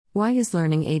Why is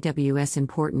learning AWS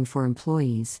important for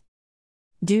employees?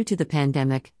 Due to the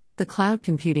pandemic, the cloud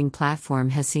computing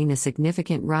platform has seen a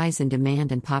significant rise in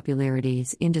demand and popularity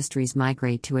as industries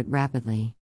migrate to it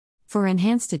rapidly. For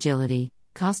enhanced agility,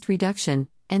 cost reduction,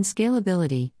 and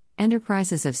scalability,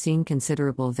 enterprises have seen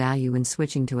considerable value in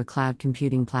switching to a cloud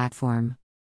computing platform.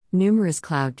 Numerous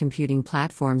cloud computing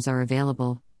platforms are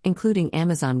available, including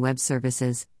Amazon Web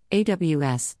Services,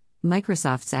 AWS,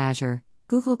 Microsoft's Azure,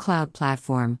 Google Cloud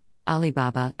Platform,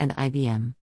 Alibaba, and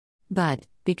IBM. But,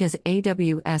 because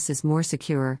AWS is more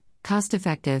secure,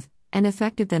 cost-effective, and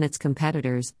effective than its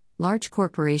competitors, large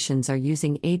corporations are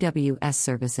using AWS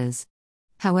services.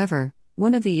 However,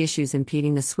 one of the issues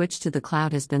impeding the switch to the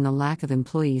cloud has been the lack of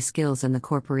employee skills in the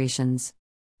corporations.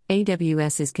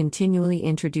 AWS is continually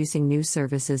introducing new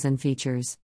services and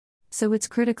features. So it's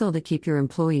critical to keep your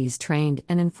employees trained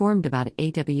and informed about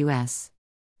AWS.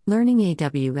 Learning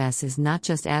AWS is not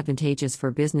just advantageous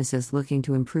for businesses looking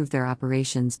to improve their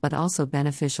operations but also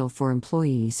beneficial for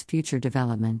employees' future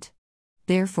development.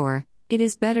 Therefore, it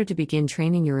is better to begin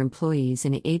training your employees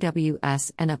in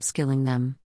AWS and upskilling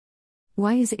them.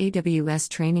 Why is AWS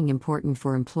training important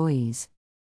for employees?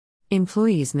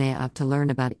 Employees may opt to learn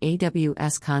about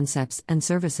AWS concepts and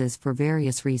services for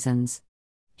various reasons.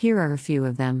 Here are a few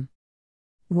of them.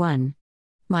 1.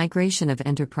 Migration of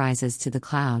enterprises to the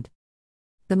cloud.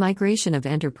 The migration of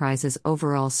enterprises'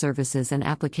 overall services and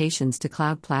applications to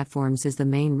cloud platforms is the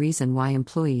main reason why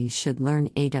employees should learn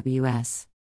AWS.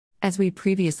 As we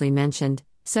previously mentioned,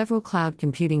 several cloud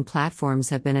computing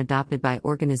platforms have been adopted by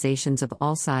organizations of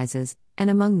all sizes, and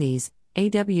among these,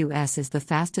 AWS is the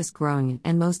fastest growing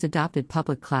and most adopted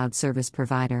public cloud service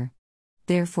provider.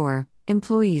 Therefore,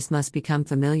 employees must become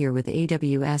familiar with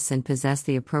AWS and possess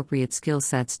the appropriate skill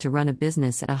sets to run a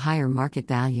business at a higher market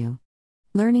value.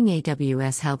 Learning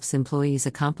AWS helps employees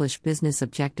accomplish business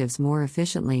objectives more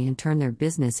efficiently and turn their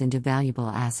business into valuable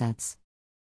assets.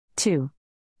 2.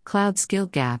 Cloud skill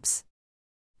gaps.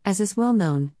 As is well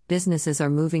known, businesses are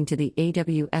moving to the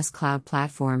AWS cloud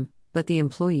platform, but the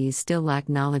employees still lack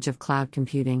knowledge of cloud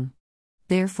computing.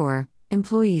 Therefore,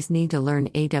 employees need to learn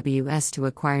AWS to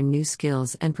acquire new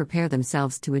skills and prepare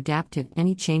themselves to adapt to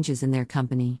any changes in their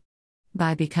company.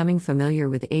 By becoming familiar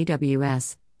with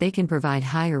AWS, they can provide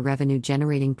higher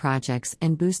revenue-generating projects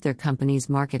and boost their company's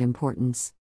market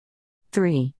importance.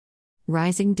 3.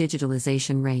 Rising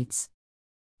digitalization rates.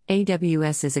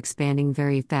 AWS is expanding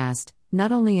very fast,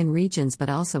 not only in regions but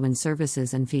also in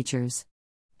services and features.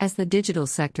 As the digital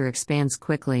sector expands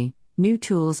quickly, new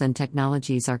tools and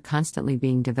technologies are constantly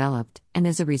being developed, and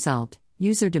as a result,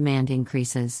 user demand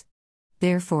increases.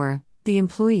 Therefore, the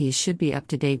employees should be up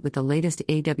to date with the latest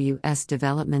AWS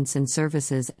developments and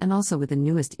services and also with the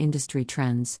newest industry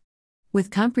trends. With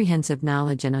comprehensive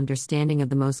knowledge and understanding of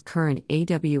the most current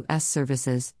AWS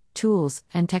services, tools,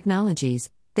 and technologies,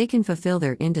 they can fulfill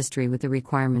their industry with the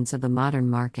requirements of the modern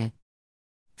market.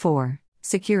 4.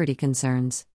 Security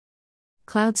concerns.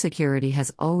 Cloud security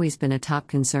has always been a top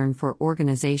concern for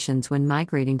organizations when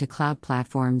migrating to cloud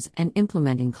platforms and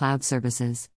implementing cloud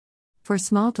services. For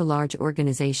small to large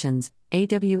organizations,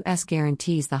 AWS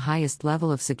guarantees the highest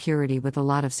level of security with a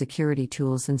lot of security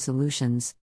tools and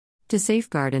solutions. To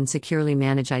safeguard and securely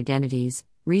manage identities,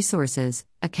 resources,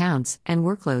 accounts, and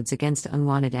workloads against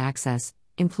unwanted access,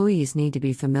 employees need to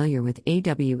be familiar with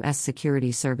AWS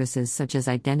security services such as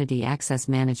identity access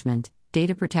management,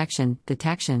 data protection,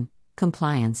 detection,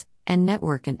 compliance, and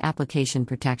network and application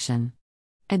protection.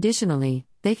 Additionally,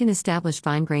 they can establish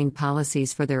fine-grained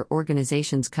policies for their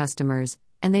organization's customers,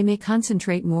 and they may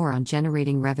concentrate more on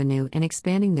generating revenue and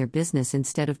expanding their business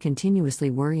instead of continuously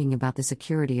worrying about the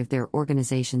security of their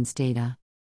organization's data.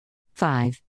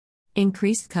 5.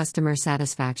 Increased customer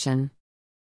satisfaction.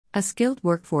 A skilled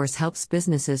workforce helps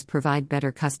businesses provide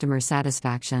better customer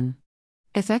satisfaction.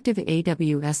 Effective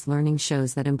AWS learning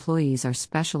shows that employees are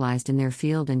specialized in their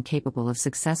field and capable of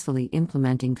successfully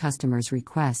implementing customers'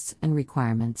 requests and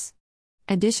requirements.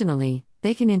 Additionally,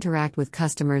 they can interact with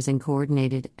customers in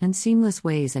coordinated and seamless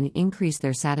ways and increase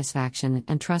their satisfaction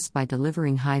and trust by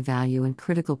delivering high-value and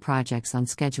critical projects on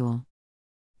schedule.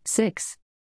 6.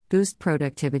 Boost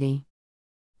productivity.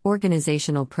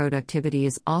 Organizational productivity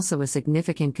is also a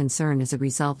significant concern as a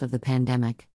result of the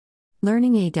pandemic.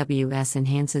 Learning AWS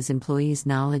enhances employees'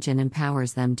 knowledge and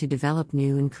empowers them to develop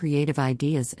new and creative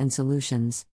ideas and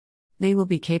solutions. They will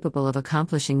be capable of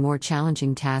accomplishing more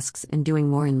challenging tasks and doing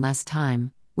more in less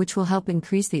time, which will help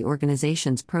increase the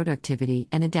organization's productivity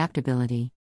and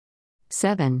adaptability.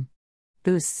 7.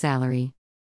 Boosts salary.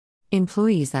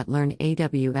 Employees that learn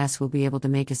AWS will be able to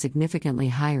make a significantly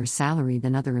higher salary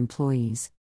than other employees.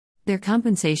 Their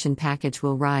compensation package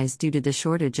will rise due to the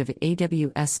shortage of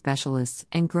AWS specialists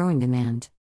and growing demand.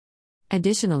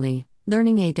 Additionally,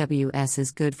 learning AWS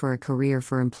is good for a career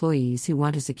for employees who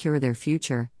want to secure their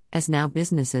future, as now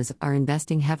businesses are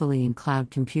investing heavily in cloud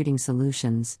computing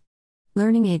solutions.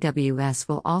 Learning AWS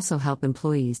will also help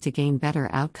employees to gain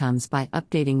better outcomes by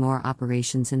updating more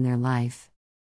operations in their life.